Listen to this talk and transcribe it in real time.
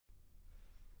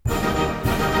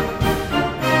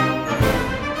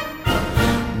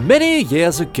Many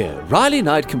years ago, Riley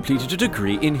Knight completed a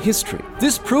degree in history.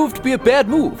 This proved to be a bad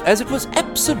move, as it was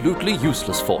absolutely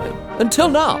useless for him. Until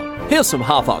now. Here's some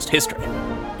half-arsed history.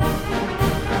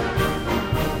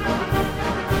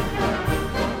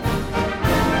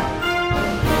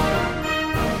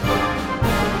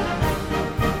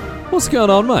 What's going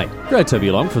on, mate? Great to have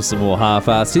you along for some more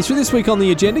half-arsed history. This week on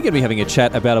the agenda, going to be having a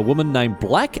chat about a woman named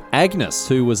Black Agnes,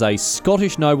 who was a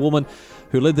Scottish noblewoman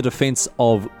who led the defence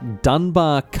of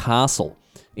Dunbar Castle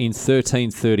in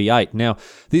 1338. Now,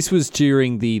 this was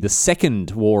during the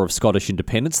Second War of Scottish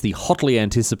Independence, the hotly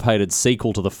anticipated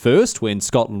sequel to the first, when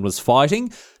Scotland was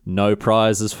fighting. No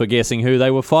prizes for guessing who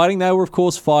they were fighting. They were, of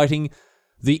course, fighting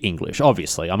the English,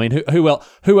 obviously. I mean,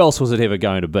 who else was it ever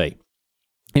going to be?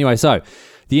 Anyway, so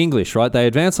the English, right? They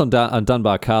advanced on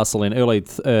Dunbar Castle in early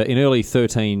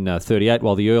 1338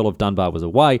 while the Earl of Dunbar was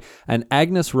away, and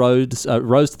Agnes rose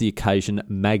to the occasion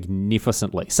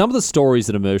magnificently. Some of the stories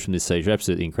that emerged from this siege are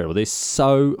absolutely incredible. They're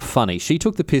so funny. She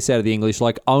took the piss out of the English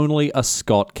like only a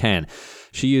Scot can.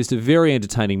 She used a very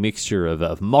entertaining mixture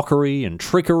of mockery and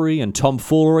trickery and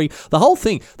tomfoolery. The whole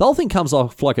thing comes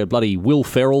off like a bloody Will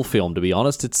Ferrell film, to be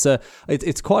honest.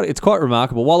 It's quite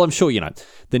remarkable. While I'm sure,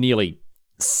 the nearly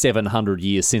 700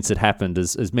 years since it happened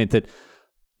has meant that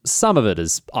some of it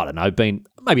has, been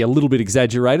maybe a little bit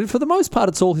exaggerated. For the most part,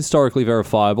 it's all historically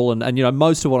verifiable, and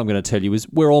most of what I'm going to tell you is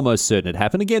we're almost certain it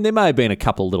happened. Again, there may have been a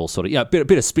couple little sort of,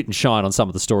 bit of spit and shine on some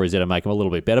of the stories that make them a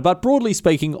little bit better, but broadly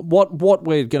speaking, what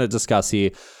we're going to discuss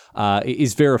here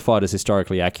is verified as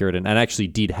historically accurate and actually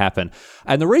did happen.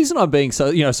 And the reason I'm being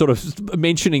so, sort of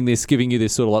mentioning this, giving you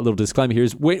this sort of like little disclaimer here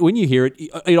is when you hear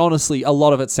it honestly, a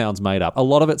lot of it sounds made up. A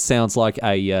lot of it sounds like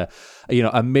a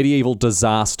medieval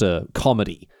disaster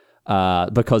comedy.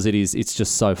 Because it's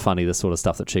just so funny, the sort of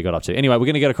stuff that she got up to. Anyway, we're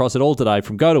going to get across it all today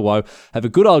from go to woe, have a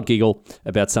good old giggle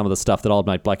about some of the stuff that old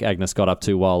mate Black Agnes got up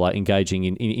to while engaging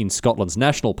in Scotland's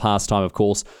national pastime, of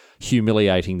course,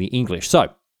 humiliating the English. So,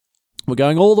 we're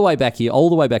going all the way back here, all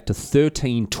the way back to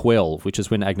 1312, which is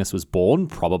when Agnes was born,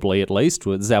 probably at least.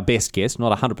 This is our best guess,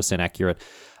 not 100% accurate.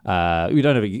 We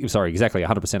don't have, exactly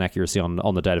 100% accuracy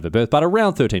on the date of her birth, but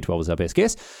around 1312 is our best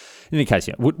guess. In any case,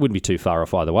 wouldn't be too far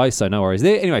off either way, so no worries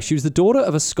there. Anyway, she was the daughter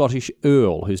of a Scottish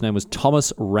earl whose name was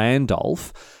Thomas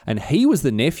Randolph, and he was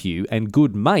the nephew and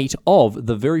good mate of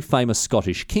the very famous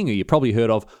Scottish king who you probably heard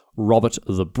of, Robert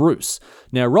the Bruce.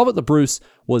 Now, Robert the Bruce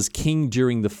was king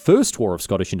during the First War of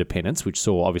Scottish Independence, which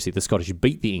saw, obviously, the Scottish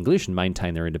beat the English and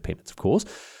maintain their independence, of course.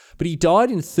 But he died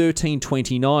in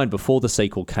 1329 before the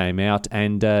sequel came out,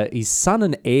 and his son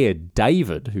and heir,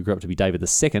 David, who grew up to be David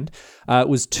II,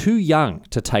 was too young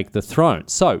to take the throne.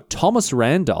 So Thomas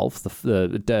Randolph,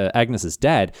 Agnes's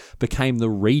dad, became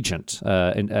the regent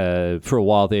for a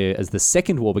while there as the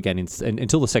Second War began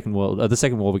until the Second War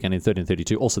began in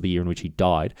 1332, also the year in which he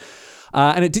died.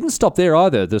 And it didn't stop there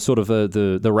either, the sort of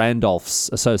the Randolph's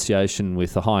association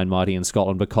with the high and mighty in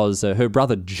Scotland, because her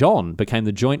brother John became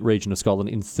the joint regent of Scotland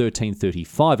in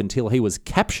 1335 until he was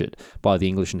captured by the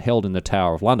English and held in the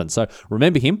Tower of London. So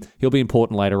remember him, he'll be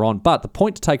important later on. But the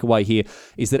point to take away here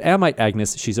is that our mate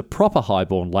Agnes, she's a proper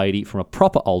highborn lady from a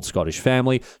proper old Scottish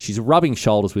family. She's rubbing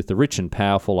shoulders with the rich and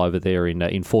powerful over there in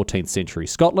 14th century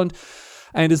Scotland.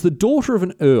 And as the daughter of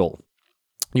an earl,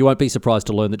 you won't be surprised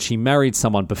to learn that she married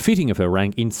someone befitting of her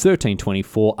rank in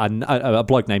 1324, a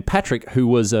bloke named Patrick, who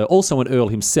was also an earl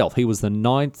himself. He was the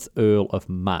 9th Earl of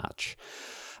March.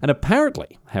 And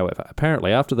apparently,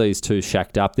 after these two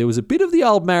shacked up, there was a bit of the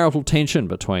old marital tension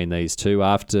between these two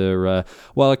after, a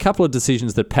couple of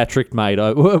decisions that Patrick made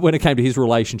when it came to his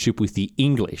relationship with the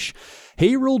English.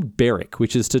 He ruled Berwick,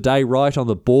 which is today right on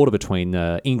the border between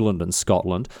England and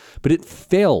Scotland, but it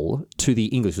fell to the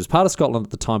English. It was part of Scotland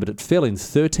at the time, but it fell in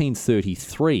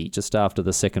 1333, just after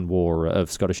the Second War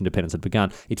of Scottish Independence had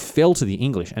begun. It fell to the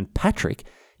English, and Patrick,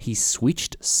 he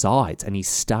switched sides and he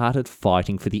started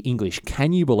fighting for the English.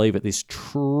 Can you believe it? This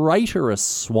traitorous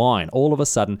swine all of a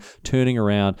sudden turning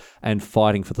around and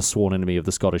fighting for the sworn enemy of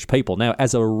the Scottish people. Now,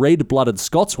 as a red-blooded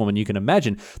Scotswoman, you can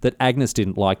imagine that Agnes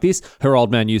didn't like this. Her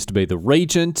old man used to be the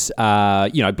regent,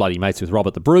 bloody mates with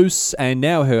Robert the Bruce, and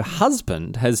now her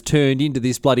husband has turned into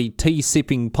this bloody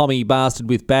tea-sipping pommy bastard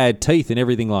with bad teeth and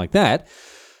everything like that.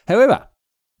 However,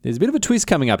 there's a bit of a twist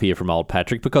coming up here from old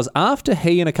Patrick, because after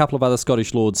he and a couple of other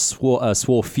Scottish lords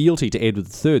swore fealty to Edward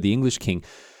III, the English king,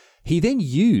 he then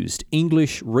used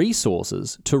English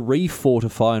resources to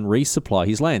refortify and resupply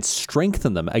his lands,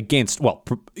 strengthen them against,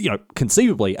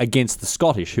 conceivably against the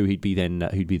Scottish, who he'd be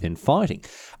then fighting.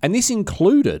 And this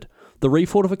included the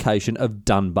refortification of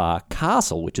Dunbar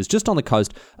Castle, which is just on the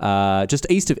coast, just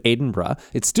east of Edinburgh.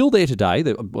 It's still there today,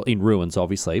 in ruins,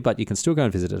 obviously, but you can still go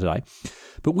and visit it today.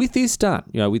 But with this done,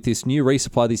 with this new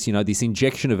resupply, this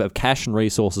injection of cash and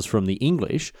resources from the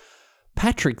English,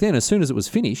 Patrick then, as soon as it was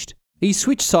finished, he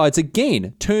switched sides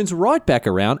again, turns right back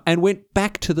around and went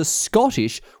back to the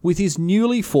Scottish with his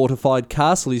newly fortified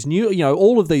castle, his new,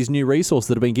 all of these new resources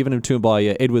that have been given to him by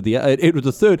Edward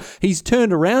III. He's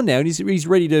turned around now and he's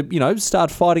ready to, start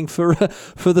fighting for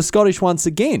the Scottish once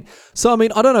again. So, I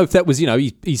mean, I don't know if that was,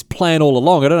 his plan all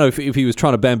along. I don't know if he was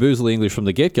trying to bamboozle the English from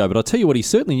the get-go, but I'll tell you what, he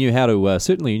certainly knew how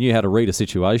to read a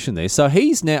situation there. So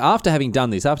he's now, after having done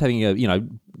this, after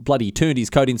having, bloody turned his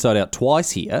coat inside out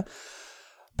twice here,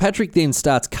 Patrick then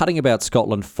starts cutting about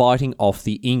Scotland, fighting off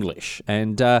the English.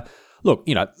 And look,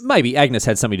 maybe Agnes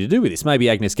had something to do with this. Maybe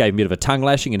Agnes gave him a bit of a tongue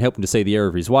lashing and helped him to see the error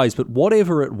of his ways. But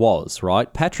whatever it was,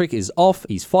 right, Patrick is off,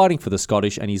 he's fighting for the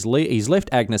Scottish, and he's left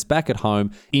Agnes back at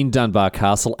home in Dunbar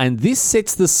Castle. And this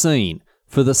sets the scene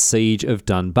for the Siege of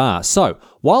Dunbar. So,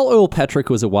 while Earl Patrick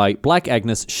was away, Black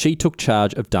Agnes, she took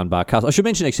charge of Dunbar Castle. I should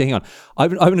mention, actually, hang on, I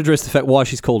haven't addressed the fact why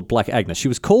she's called Black Agnes. She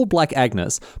was called Black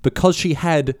Agnes because she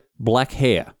had black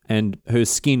hair and her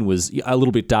skin was a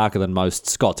little bit darker than most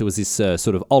Scots. It was this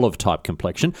sort of olive-type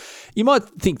complexion. You might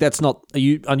think that's not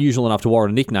unusual enough to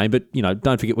warrant a nickname, but,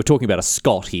 don't forget we're talking about a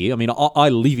Scot here. I mean, I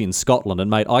live in Scotland, and,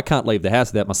 mate, I can't leave the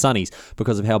house without my sunnies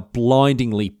because of how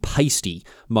blindingly pasty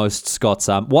most Scots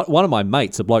are. One of my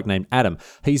mates, a bloke named Adam,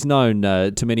 he's known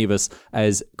to many of us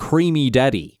as Creamy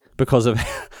Daddy because of...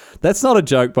 That's not a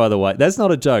joke, by the way. That's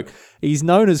not a joke. He's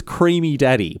known as Creamy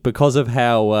Daddy because of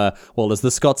how, as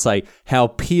the Scots say, how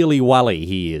peely-wally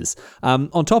he is.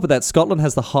 On top of that, Scotland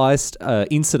has the highest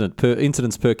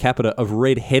incidence per capita of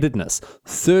red-headedness.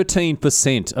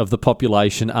 13% of the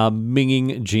population are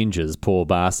minging gingers, poor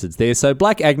bastards there. So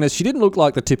Black Agnes, she didn't look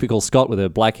like the typical Scot with her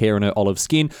black hair and her olive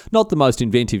skin. Not the most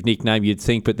inventive nickname you'd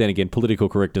think, but then again, political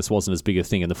correctness wasn't as big a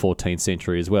thing in the 14th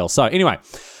century as well. So anyway...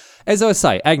 As I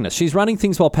say, Agnes, she's running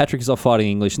things while Patrick is off fighting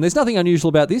English, and there's nothing unusual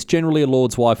about this. Generally, a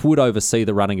lord's wife would oversee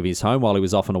the running of his home while he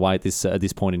was off and away at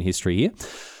this point in history here.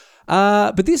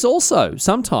 But this also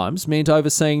sometimes meant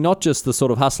overseeing not just the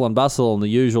sort of hustle and bustle and the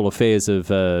usual affairs of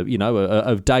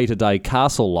day-to-day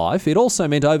castle life. It also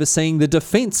meant overseeing the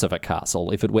defence of a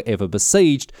castle if it were ever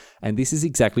besieged, and this is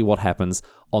exactly what happens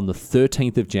on the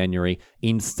 13th of January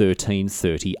in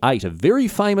 1338. A very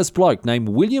famous bloke named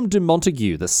William de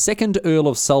Montague, the second Earl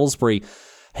of Salisbury,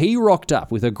 he rocked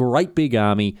up with a great big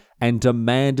army and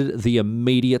demanded the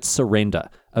immediate surrender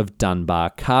of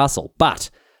Dunbar Castle. But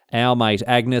our mate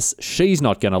Agnes, she's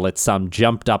not going to let some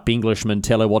jumped-up Englishman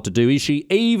tell her what to do, is she?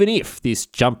 Even if this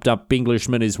jumped-up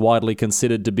Englishman is widely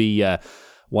considered to be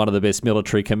one of the best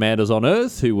military commanders on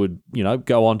earth, who would,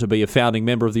 go on to be a founding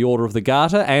member of the Order of the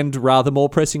Garter, and rather more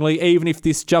pressingly, even if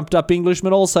this jumped-up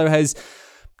Englishman also has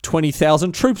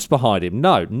 20,000 troops behind him.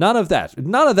 No, none of that.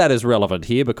 None of that is relevant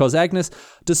here because Agnes,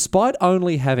 despite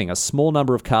only having a small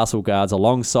number of castle guards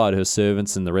alongside her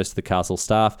servants and the rest of the castle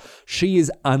staff, she is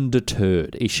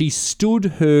undeterred. She stood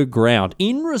her ground.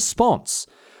 In response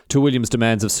to William's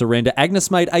demands of surrender,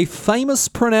 Agnes made a famous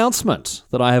pronouncement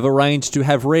that I have arranged to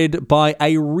have read by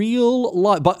a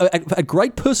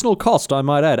great personal cost, I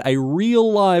might add. A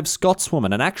real live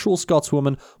Scotswoman, an actual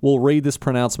Scotswoman, will read this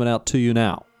pronouncement out to you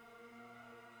now.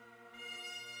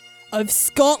 Of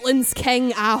Scotland's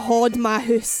king I haud my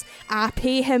hoose, I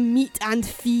pay him meat and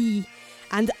fee,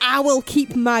 and I will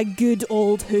keep my good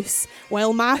old hoose,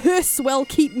 while my hoose will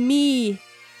keep me.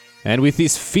 And with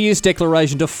this fierce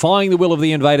declaration defying the will of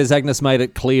the invaders, Agnes made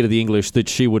it clear to the English that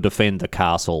she would defend the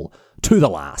castle to the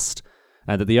last,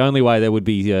 and that the only way they would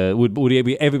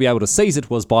ever be able to seize it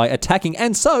was by attacking,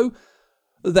 and so...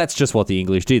 that's just what the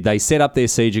English did. They set up their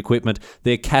siege equipment,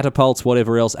 their catapults,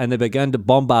 whatever else, and they began to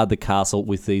bombard the castle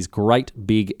with these great,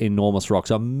 big, enormous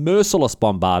rocks. A merciless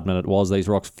bombardment it was, these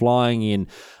rocks flying in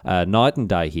night and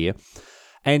day here.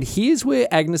 And here's where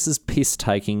Agnes's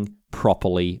piss-taking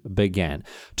properly began.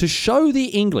 To show the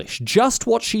English just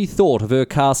what she thought of her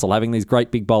castle, having these great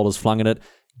big boulders flung at it,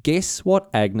 guess what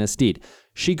Agnes did?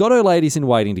 She got her ladies in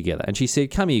waiting together and she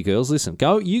said, come here, girls, listen,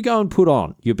 you go and put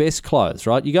on your best clothes,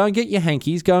 right? You go and get your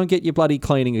hankies, go and get your bloody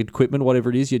cleaning equipment, whatever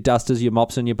it is, your dusters, your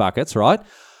mops and your buckets, right?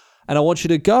 And I want you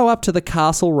to go up to the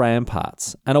castle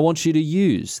ramparts and I want you to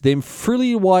use them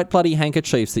frilly white bloody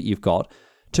handkerchiefs that you've got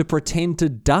to pretend to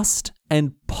dust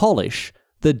and polish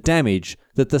the damage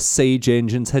that the siege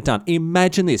engines had done.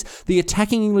 Imagine this. The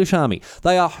attacking English army,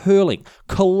 they are hurling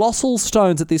colossal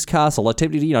stones at this castle,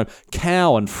 attempting to,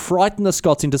 cow and frighten the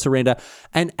Scots into surrender.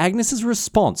 And Agnes's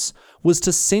response was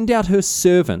to send out her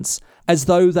servants as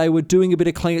though they were doing a bit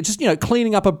of cleaning, just,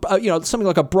 cleaning up something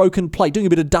like a broken plate, doing a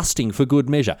bit of dusting for good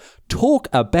measure. Talk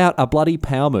about a bloody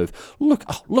power move. Look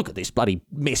at this bloody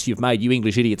mess you've made, you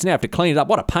English idiots. Now have to clean it up.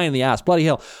 What a pain in the ass, bloody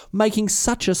hell. Making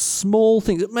such a small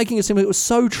thing, making it seem it was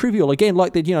so trivial. Again,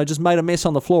 like they'd, just made a mess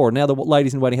on the floor and now the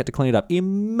ladies in waiting had to clean it up.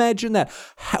 Imagine that.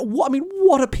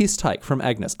 What a piss take from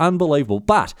Agnes. Unbelievable.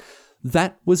 But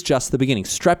that was just the beginning.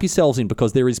 Strap yourselves in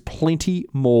because there is plenty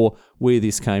more where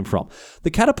this came from. The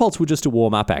catapults were just a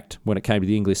warm-up act when it came to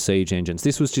the English siege engines.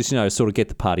 This was just, sort of get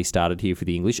the party started here for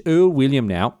the English. Earl William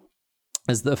now,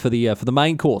 as for the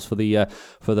main course, for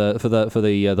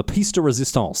the piece de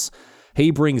resistance,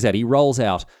 he rolls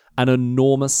out an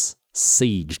enormous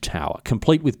siege tower,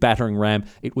 complete with battering ram.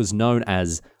 It was known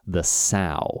as the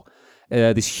Sow.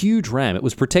 This huge ram, it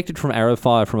was protected from arrow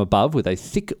fire from above with a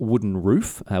thick wooden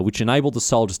roof, which enabled the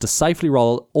soldiers to safely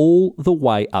roll all the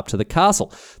way up to the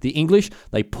castle. The English,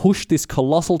 they pushed this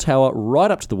colossal tower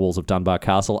right up to the walls of Dunbar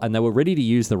Castle, and they were ready to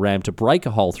use the ram to break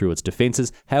a hole through its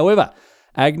defences. However,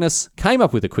 Agnes came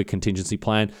up with a quick contingency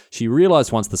plan. She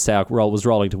realised once the Sow was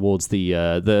rolling towards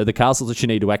the castle that she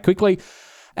needed to act quickly,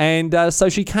 and so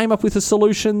she came up with a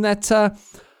solution that,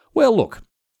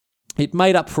 it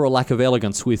made up for a lack of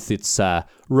elegance with its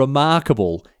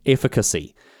remarkable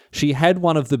efficacy. She had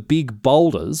one of the big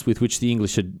boulders with which the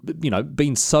English had,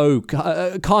 been so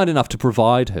kind enough to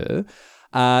provide her.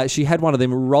 She had one of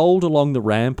them rolled along the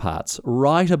ramparts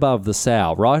right above the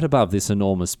Sow, right above this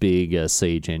enormous big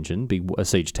siege engine, big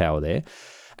siege tower there.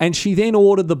 And she then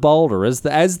ordered the boulder, as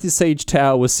the siege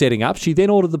tower was setting up, she then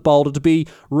ordered the boulder to be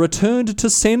returned to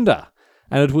sender.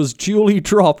 And it was duly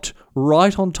dropped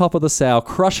right on top of the Sow,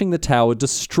 crushing the tower,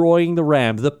 destroying the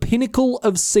ram, the pinnacle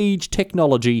of siege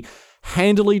technology,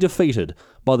 handily defeated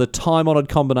by the time-honoured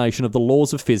combination of the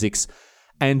laws of physics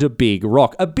and a big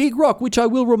rock. A big rock, which I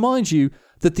will remind you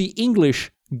that the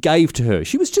English gave to her.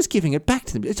 She was just giving it back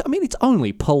to them. It's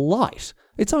only polite.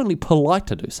 It's only polite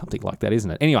to do something like that,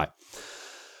 isn't it? Anyway,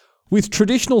 with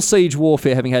traditional siege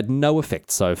warfare having had no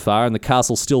effect so far, and the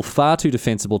castle still far too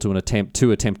defensible to attempt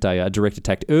a direct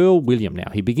attack, Earl William now,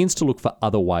 he begins to look for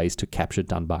other ways to capture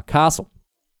Dunbar Castle.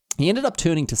 He ended up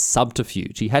turning to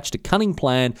subterfuge. He hatched a cunning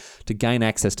plan to gain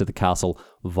access to the castle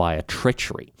via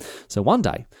treachery. So one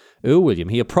day, Earl William,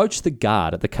 he approached the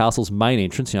guard at the castle's main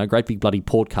entrance, great big bloody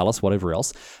portcullis, whatever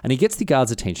else, and he gets the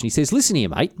guard's attention. He says, "Listen here,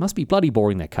 mate, must be bloody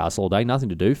boring that castle all day, nothing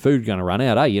to do, food going to run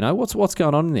out, eh? What's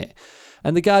going on in there?"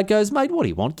 And the guard goes, "Mate, what do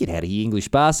you want? Get out of here, you English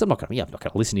bastard. I'm not going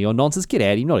to listen to your nonsense. Get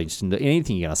out of here. I'm not interested in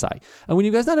anything you're going to say." And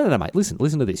William goes, No, mate, listen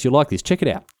to this. You'll like this. Check it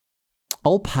out.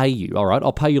 I'll pay you, all right?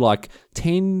 I'll pay you like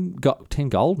 10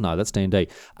 gold? No, that's D&D.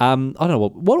 I don't know,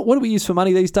 what do we use for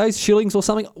money these days? Shillings or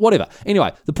something? Whatever.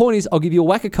 Anyway, the point is, I'll give you a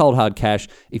whack of cold hard cash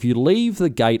if you leave the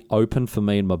gate open for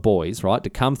me and my boys, right,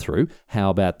 to come through. How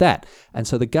about that? And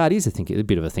so the guard is a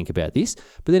bit of a think about this,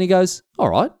 but then he goes, "All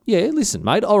right, yeah, listen,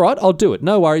 mate, all right, I'll do it.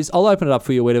 No worries, I'll open it up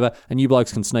for you or whatever, and you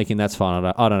blokes can sneak in, that's fine,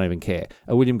 I don't even care."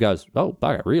 And William goes, "Oh,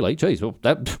 bugger, really? Jeez, well,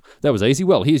 that was easy.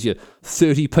 Well, here's your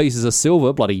 30 pieces of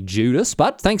silver, bloody Judas,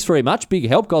 but thanks very much, big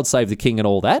help, God save the king and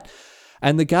all that."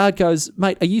 And the guard goes,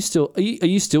 "Mate, are you still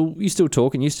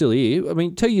talking? You still here? I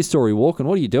mean, tell your story walking.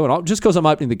 What are you doing? Just because I'm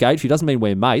opening the gate for you doesn't mean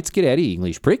we're mates. Get out of here,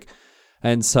 English prick."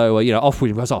 And so, off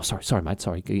William goes, "Oh, sorry, mate,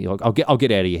 sorry. I'll get out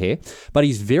of your hair." But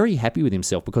he's very happy with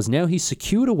himself because now he's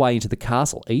secured a way into the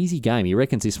castle. Easy game. He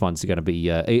reckons this one's going to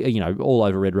be, all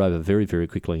over Red Rover very, very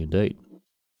quickly indeed.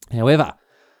 However,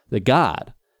 the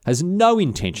guard has no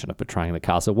intention of betraying the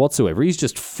castle whatsoever. He's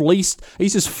just fleeced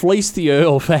the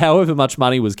Earl for however much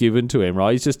money was given to him,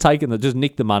 right? He's just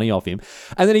nicked the money off him.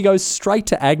 And then he goes straight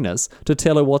to Agnes to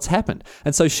tell her what's happened.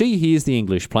 And so she hears the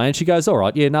English plan. She goes, "All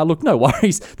right, yeah, no, look, no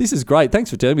worries. This is great. Thanks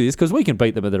for telling me this because we can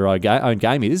beat them at their own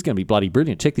game here. This is going to be bloody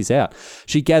brilliant. Check this out."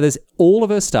 She gathers all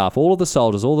of her staff, all of the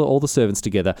soldiers, all the servants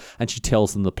together, and she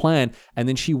tells them the plan. And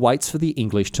then she waits for the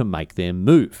English to make their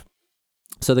move.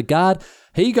 So the guard,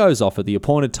 he goes off at the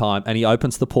appointed time and he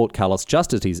opens the portcullis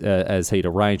just as he'd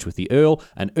arranged with the Earl.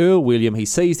 And Earl William, he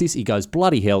sees this, he goes,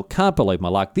 "Bloody hell, can't believe my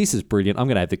luck. This is brilliant. I'm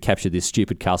going to have to capture this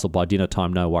stupid castle by dinner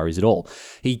time, no worries at all."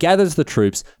 He gathers the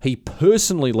troops. He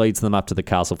personally leads them up to the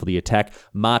castle for the attack,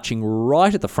 marching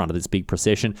right at the front of this big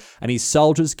procession. And his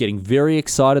soldiers getting very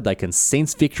excited. They can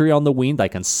sense victory on the wind. They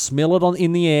can smell it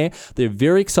in the air. They're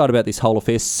very excited about this whole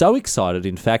affair. So excited,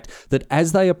 in fact, that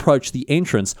as they approach the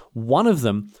entrance, one of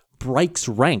them breaks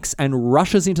ranks and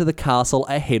rushes into the castle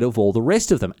ahead of all the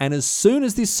rest of them. And as soon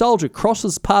as this soldier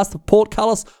crosses past the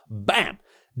portcullis, bam,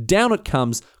 down it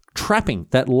comes, trapping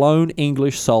that lone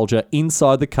English soldier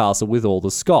inside the castle with all the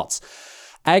Scots.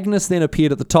 Agnes then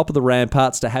appeared at the top of the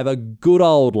ramparts to have a good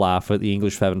old laugh at the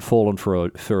English for having fallen for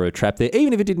her trap there.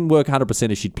 Even if it didn't work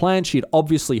 100% as she'd planned, she'd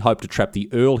obviously hoped to trap the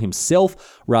Earl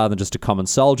himself rather than just a common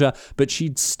soldier, but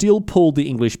she'd still pulled the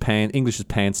English's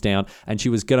pants down, and she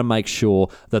was going to make sure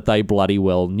that they bloody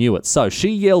well knew it. So she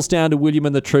yells down to William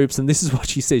and the troops, and this is what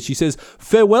she says. She says,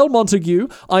 "Farewell, Montague.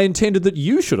 I intended that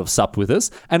you should have supped with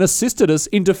us and assisted us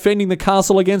in defending the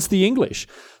castle against the English."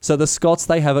 So the Scots,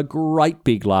 they have a great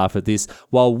big laugh at this,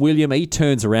 while William, he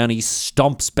turns around, he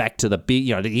stomps back to the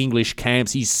English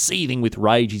camps. He's seething with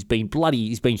rage. He's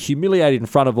been humiliated in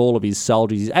front of all of his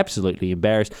soldiers. He's absolutely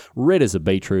embarrassed, red as a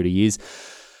beetroot he is.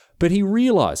 But he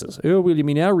realises, Earl William,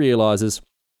 he now realises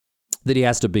that he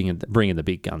has to bring in the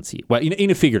big guns here. Well,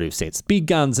 in a figurative sense. Big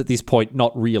guns at this point,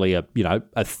 not really a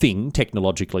thing,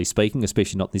 technologically speaking,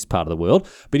 especially not in this part of the world.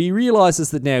 But he realises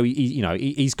that now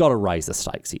he's got to raise the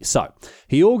stakes here. So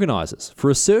he organises for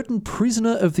a certain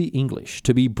prisoner of the English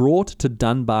to be brought to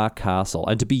Dunbar Castle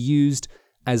and to be used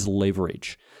as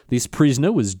leverage. This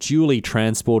prisoner was duly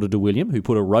transported to William, who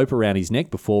put a rope around his neck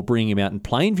before bringing him out in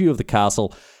plain view of the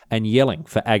castle and yelling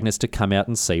for Agnes to come out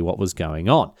and see what was going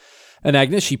on. And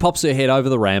Agnes, she pops her head over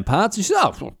the ramparts and she says,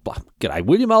 "Oh, g'day,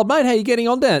 William, old mate. How you getting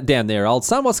on down there, old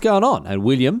son? What's going on?" And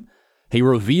William, he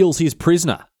reveals his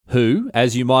prisoner, who,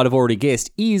 as you might have already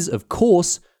guessed, is, of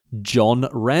course, John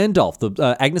Randolph,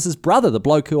 Agnes's brother, the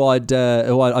bloke who I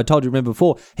told you remember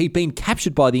before. He'd been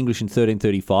captured by the English in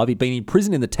 1335. He'd been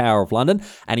imprisoned in the Tower of London,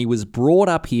 and he was brought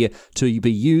up here to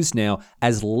be used now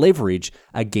as leverage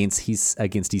against his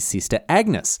sister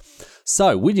Agnes.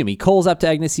 So William, he calls up to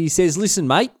Agnes. He says, "Listen,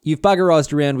 mate, you've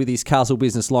buggerised around with this castle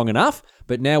business long enough,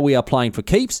 but now we are playing for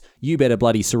keeps. You better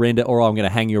bloody surrender, or I'm going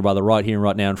to hang your brother right here and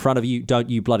right now in front of you. Don't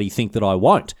you bloody think that I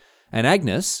won't." And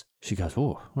Agnes, she goes,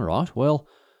 "Oh, all right. Well,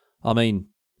 I mean,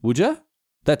 would you?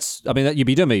 You'd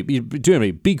be doing me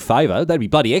a big favour. That'd be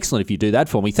bloody excellent if you do that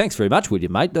for me. Thanks very much,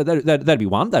 William, mate. That'd be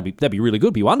one. That'd be really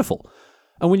good. Be wonderful."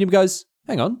 And William goes,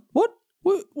 "Hang on, what?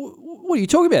 What are you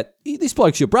talking about? This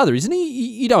bloke's your brother, isn't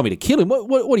he? You don't want me to kill him.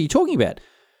 What are you talking about?"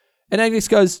 And Agnes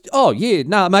goes, "Oh yeah,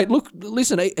 nah, mate. Look,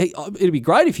 listen. It'd be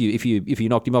great if you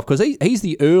knocked him off, because he's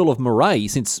the Earl of Moray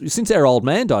since our old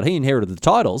man died. He inherited the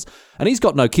titles, and he's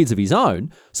got no kids of his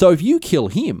own. So if you kill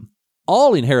him,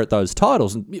 I'll inherit those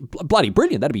titles. And bloody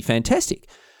brilliant. That'd be fantastic."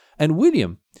 And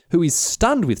William, who is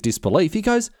stunned with disbelief, he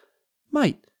goes,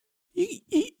 "Mate,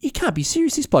 you can't be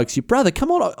serious. This bloke's your brother. Come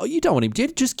on, you don't want him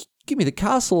dead. Just give me the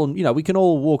castle, and we can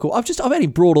all walk away. I've had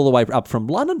him brought all the way up from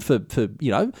London for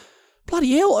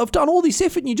bloody hell. I've done all this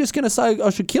effort, and you're just going to say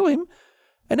I should kill him?"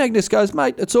 And Agnes goes,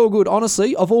 "Mate, it's all good.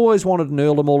 Honestly, I've always wanted an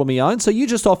earldom all of my own, so you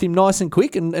just off him nice and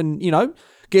quick, and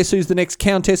guess who's the next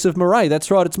Countess of Moray? That's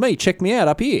right, it's me. Check me out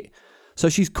up here." So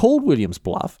she's called William's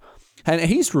bluff, and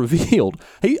he's revealed,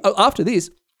 after this,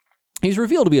 he's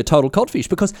revealed to be a total codfish,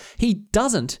 because he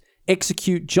doesn't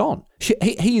execute John.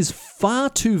 He is far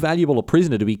too valuable a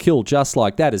prisoner to be killed just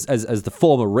like that, as the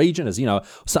former regent, as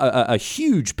a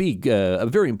huge, big, a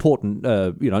very important,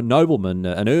 nobleman,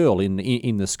 an earl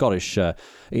in the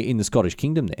Scottish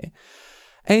kingdom there.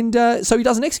 And so he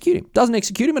doesn't execute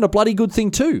him, and a bloody good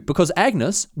thing too, because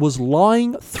Agnes was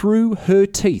lying through her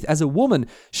teeth. As a woman,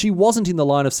 she wasn't in the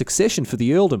line of succession for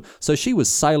the earldom, so she was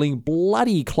sailing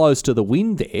bloody close to the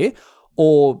wind there.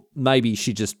 Or maybe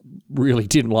she just really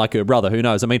didn't like her brother. Who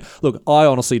knows? I mean, look, I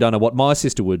honestly don't know what my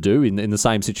sister would do in the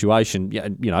same situation.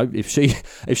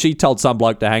 If she told some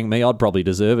bloke to hang me, I'd probably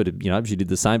deserve it. If she did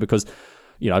the same, because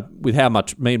with how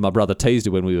much me and my brother teased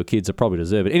her when we were kids, I probably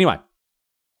deserve it. Anyway,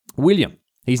 William,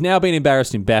 he's now been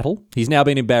embarrassed in battle. He's now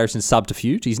been embarrassed in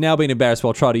subterfuge. He's now been embarrassed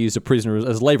while trying to use a prisoner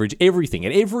as leverage. Everything.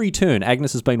 At every turn,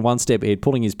 Agnes has been one step ahead,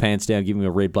 pulling his pants down, giving him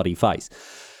a red bloody face.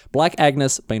 Black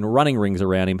Agnes been running rings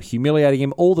around him, humiliating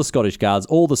him, all the Scottish guards,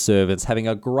 all the servants, having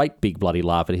a great big bloody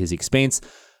laugh at his expense.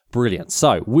 Brilliant.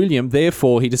 So William,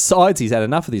 therefore, he decides he's had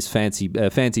enough of this fancy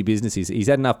business. He's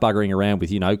had enough buggering around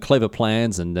with clever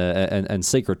plans and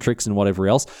secret tricks and whatever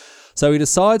else. So he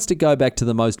decides to go back to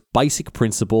the most basic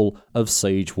principle of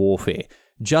siege warfare: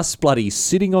 just bloody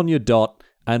sitting on your dot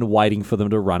and waiting for them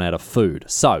to run out of food.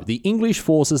 So the English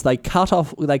forces, they cut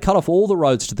off all the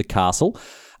roads to the castle.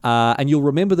 And you'll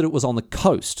remember that it was on the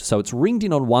coast. So it's ringed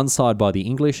in on one side by the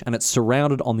English, and it's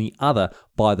surrounded on the other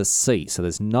by the sea. So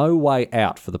there's no way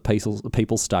out for the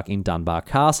people stuck in Dunbar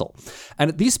Castle.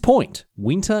 And at this point,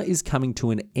 winter is coming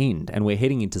to an end, and we're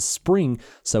heading into spring.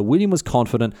 So William was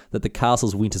confident that the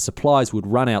castle's winter supplies would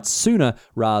run out sooner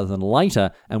rather than later,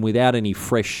 and without any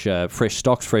fresh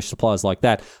stocks, fresh supplies like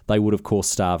that, they would of course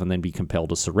starve and then be compelled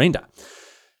to surrender.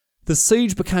 The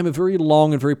siege became a very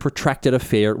long and very protracted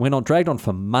affair. It dragged on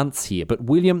for months here, but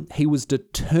William, he was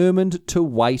determined to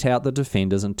wait out the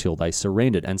defenders until they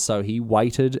surrendered, and so he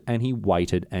waited and he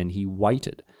waited and he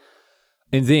waited.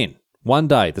 And then, one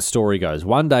day, the story goes,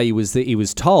 one day he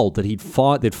was told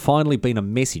that there'd finally been a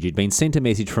message. He'd been sent a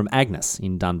message from Agnes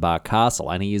in Dunbar Castle,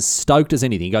 and he is stoked as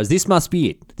anything. He goes, this must be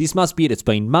it. This must be it. It's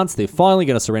been months. They're finally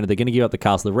going to surrender. They're going to give up the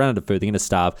castle. They've run out of food. They're going to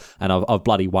starve, and I've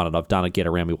bloody won it. I've done it. Get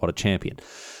around me. What a champion.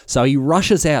 So he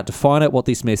rushes out to find out what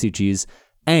this message is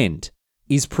and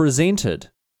is presented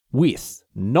with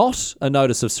not a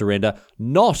notice of surrender,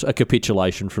 not a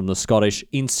capitulation from the Scottish.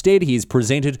 Instead, he is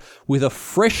presented with a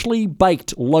freshly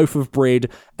baked loaf of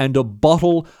bread and a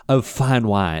bottle of fine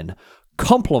wine.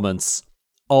 Compliments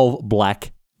of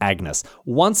Black Agnes.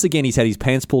 Once again, he's had his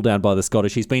pants pulled down by the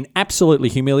Scottish. He's been absolutely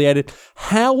humiliated.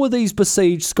 How were these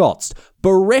besieged Scots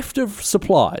bereft of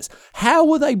supplies? How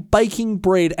were they baking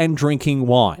bread and drinking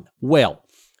wine? Well,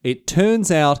 it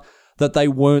turns out that they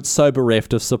weren't so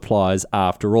bereft of supplies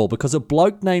after all, because a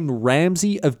bloke named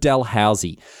Ramsay of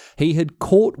Dalhousie, he had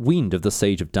caught wind of the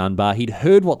Siege of Dunbar, he'd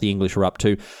heard what the English were up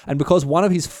to, and because one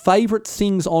of his favourite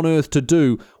things on earth to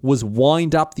do was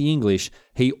wind up the English,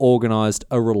 he organised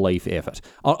a relief effort.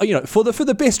 For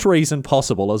the best reason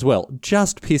possible as well,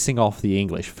 just pissing off the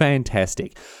English.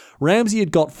 Fantastic. Ramsay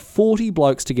had got 40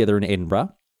 blokes together in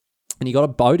Edinburgh, and he got a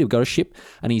boat, he got a ship,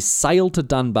 and he sailed to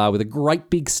Dunbar with a great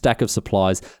big stack of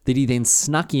supplies that he then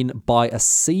snuck in by a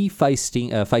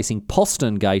sea-facing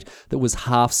postern gate that was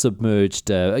half submerged,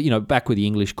 back where the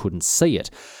English couldn't see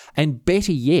it. And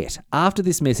better yet, after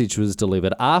this message was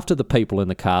delivered, after the people in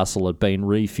the castle had been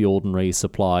refueled and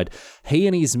resupplied, he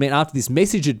and his men, after this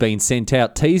message had been sent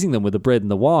out teasing them with the bread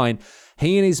and the wine,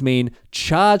 he and his men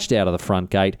charged out of the front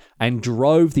gate and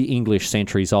drove the English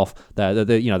sentries off. The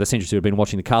sentries who had been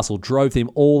watching the castle drove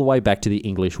them all the way back to the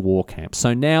English war camp.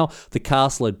 So now the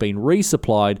castle had been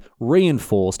resupplied,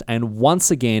 reinforced, and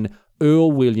once again,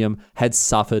 Earl William had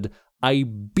suffered a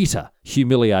bitter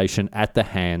humiliation at the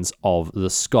hands of the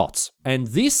Scots. And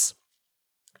this,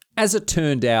 as it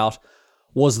turned out,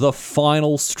 was the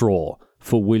final straw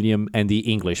for William and the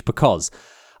English, because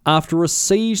after a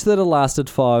siege that had lasted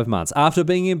 5 months, after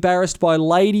being embarrassed by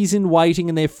ladies in waiting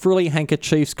and their frilly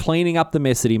handkerchiefs cleaning up the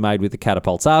mess that he made with the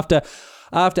catapults, after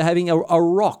having a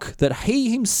rock that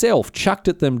he himself chucked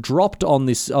at them dropped on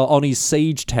his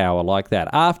siege tower like that,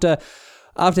 after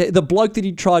the bloke that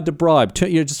he tried to bribe,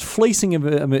 just fleecing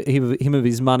him of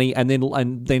his money and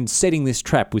then setting this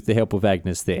trap with the help of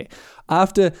Agnes there.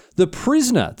 After the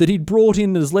prisoner that he'd brought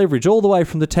in as leverage all the way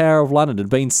from the Tower of London had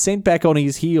been sent back on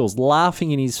his heels,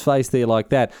 laughing in his face there like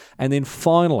that. And then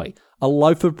finally, a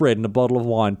loaf of bread and a bottle of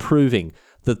wine proving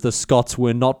that the Scots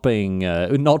were not being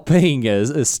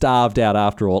starved out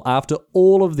after all. After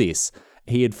all of this,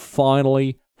 he had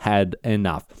finally had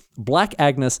enough. Black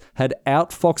Agnes had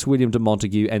outfoxed William de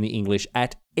Montagu and the English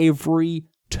at every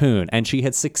turn, and she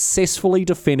had successfully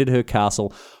defended her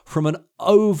castle from an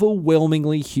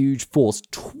overwhelmingly huge force.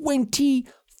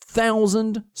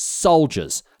 20,000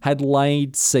 soldiers had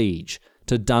laid siege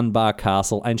to Dunbar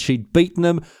Castle, and she'd beaten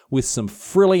them with some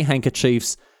frilly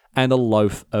handkerchiefs and a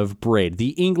loaf of bread. The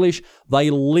English, they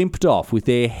limped off with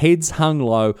their heads hung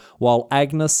low, while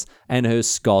Agnes and her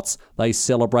Scots, they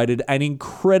celebrated an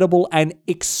incredible and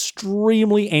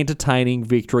extremely entertaining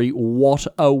victory. What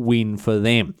a win for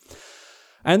them.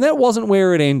 And that wasn't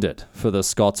where it ended for the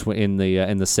Scots in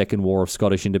the Second War of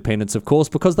Scottish Independence, of course,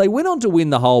 because they went on to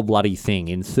win the whole bloody thing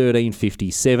in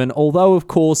 1357, although, of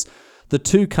course, the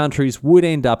two countries would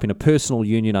end up in a personal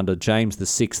union under James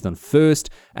VI and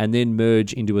First, and then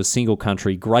merge into a single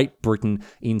country, Great Britain,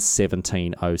 in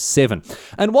 1707.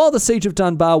 And while the Siege of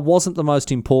Dunbar wasn't the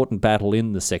most important battle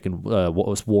in the Second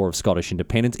War of Scottish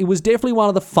Independence, it was definitely one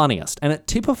of the funniest, and it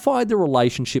typified the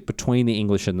relationship between the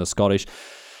English and the Scottish.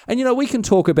 And, we can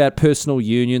talk about personal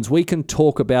unions, we can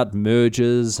talk about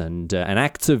mergers and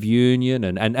acts of union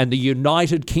and the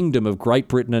United Kingdom of Great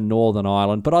Britain and Northern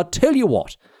Ireland, but I'll tell you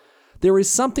what, there is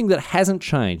something that hasn't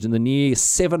changed in the near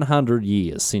 700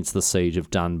 years since the Siege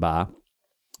of Dunbar.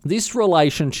 This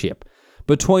relationship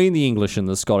between the English and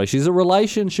the Scottish is a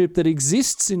relationship that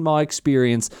exists, in my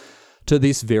experience, to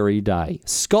this very day.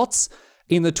 Scots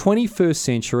in the 21st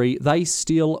century, they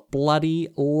still bloody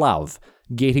love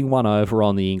getting one over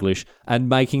on the English and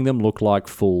making them look like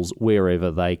fools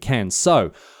wherever they can.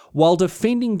 So, while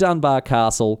defending Dunbar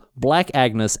Castle, Black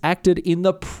Agnes acted in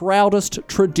the proudest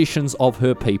traditions of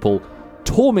her people,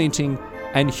 tormenting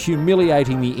and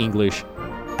humiliating the English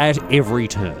at every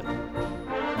turn.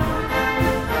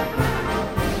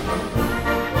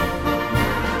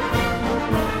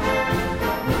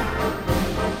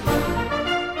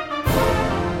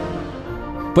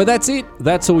 But that's it.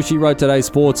 That's all she wrote today,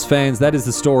 sports fans. That is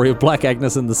the story of Black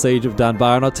Agnes and the Siege of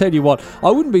Dunbar. And I'll tell you what, I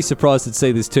wouldn't be surprised to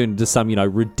see this turn into some,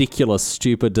 ridiculous,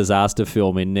 stupid disaster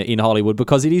film in Hollywood,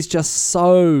 because it is just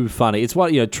so funny. It's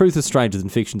what, truth is stranger than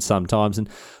fiction sometimes. And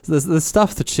the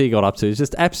stuff that she got up to is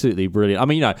just absolutely brilliant. I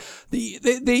mean,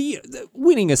 the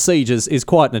winning a siege is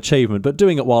quite an achievement, but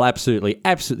doing it while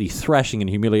absolutely thrashing and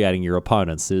humiliating your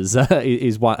opponents is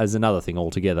another thing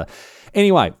altogether.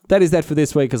 Anyway, that is that for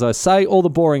this week. As I say, all the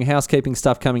boring housekeeping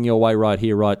stuff coming your way right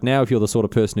here, right now. If you're the sort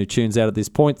of person who tunes out at this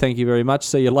point, thank you very much.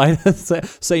 See you later.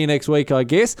 See you next week, I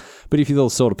guess. But if you're the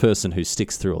sort of person who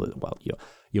sticks through all it, well,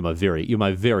 you're my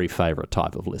very favourite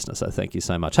type of listener, so thank you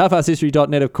so much.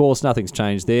 Half-Arsed of course, nothing's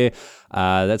changed there.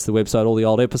 That's the website, all the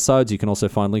old episodes. You can also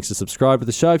find links to subscribe to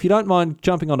the show. If you don't mind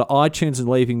jumping onto iTunes and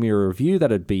leaving me a review,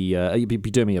 that'd be you'd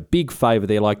be doing me a big favour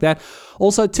there like that.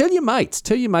 Also, tell your mates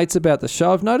about the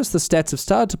show. I've noticed the stats have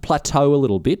started to plateau a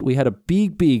little bit. We had a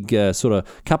big sort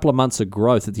of couple of months of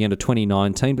growth at the end of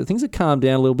 2019, but things have calmed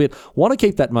down a little bit. Want to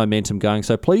keep that momentum going,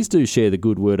 so please do share the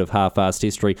good word of Half-Arsed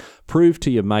History. Prove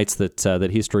to your mates that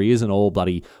history isn't all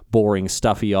bloody boring,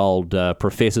 stuffy old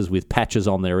professors with patches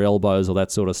on their elbows or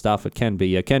that sort of stuff. It can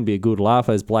be a good laugh,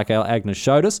 as Black Agnes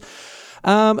showed us.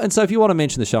 And so if you want to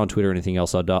mention the show on Twitter or anything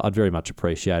else, I'd very much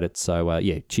appreciate it. So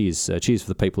cheers for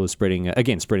the people who are spreading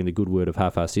the good word of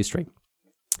Half-Arsed History.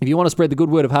 If you want to spread the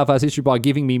good word of Half-Arsed History by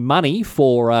giving me money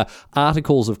for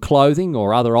articles of clothing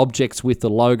or other objects with the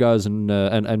logos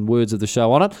and words of the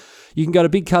show on it, you can go to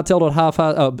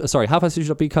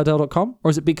halfassedhistory.bigcartel.com, or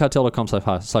is it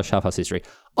bigcartel.com/halfassedhistory?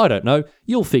 I don't know.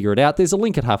 You'll figure it out. There's a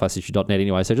link at halfassedhistory.net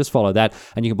anyway, so just follow that.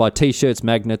 And you can buy T-shirts,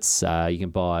 magnets, you can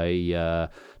buy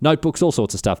notebooks, all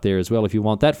sorts of stuff there as well if you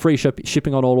want that. Free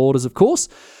shipping on all orders, of course.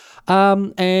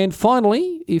 And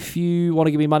finally, if you want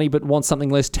to give me money but want something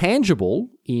less tangible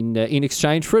in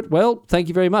exchange for it, well, thank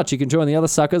you very much. You can join the other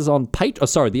suckers on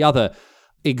the other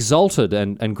exalted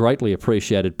and greatly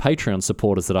appreciated Patreon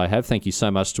supporters that I have. Thank you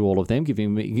so much to all of them,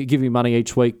 giving me money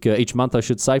each month, I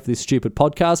should say, for this stupid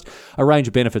podcast. A range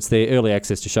of benefits there: early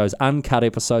access to shows, uncut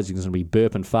episodes. You can be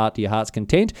burp and fart to your heart's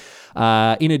content.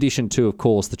 In addition to, of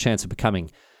course, the chance of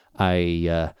becoming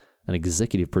an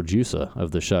executive producer of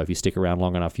the show. If you stick around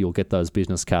long enough, you'll get those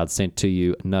business cards sent to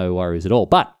you. No worries at all.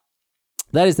 But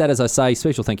that is that, as I say.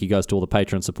 Special thank you goes to all the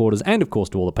Patreon supporters and, of course,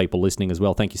 to all the people listening as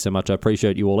well. Thank you so much. I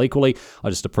appreciate you all equally. I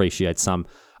just appreciate some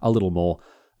a little more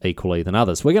equally than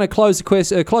others. We're going to close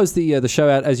the show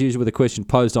out, as usual, with a question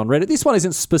posed on Reddit. This one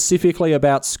isn't specifically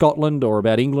about Scotland or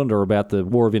about England or about the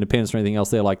War of Independence or anything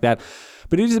else there like that,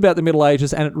 but it is about the Middle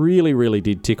Ages, and it really, really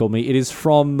did tickle me. It is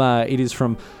from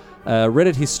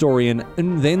Reddit historian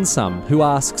and then some, who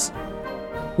asks,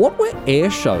 what were air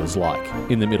shows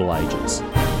like in the Middle Ages?